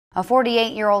A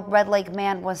 48-year-old Red Lake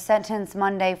man was sentenced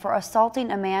Monday for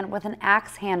assaulting a man with an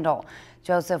axe handle.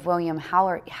 Joseph William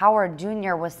Howard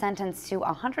Jr. was sentenced to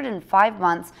 105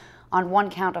 months on one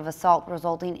count of assault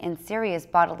resulting in serious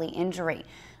bodily injury.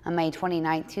 On May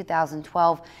 29,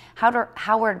 2012,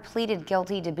 Howard pleaded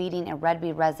guilty to beating a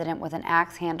Redby resident with an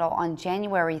axe handle on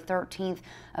January 13th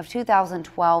of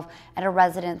 2012 at a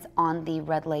residence on the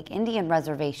Red Lake Indian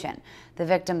Reservation. The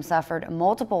victim suffered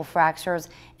multiple fractures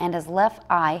and his left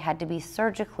eye had to be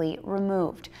surgically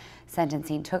removed.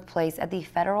 Sentencing took place at the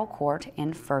federal court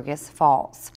in Fergus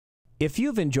Falls. If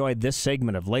you've enjoyed this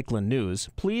segment of Lakeland News,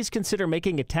 please consider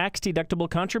making a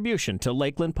tax-deductible contribution to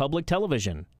Lakeland Public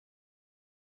Television.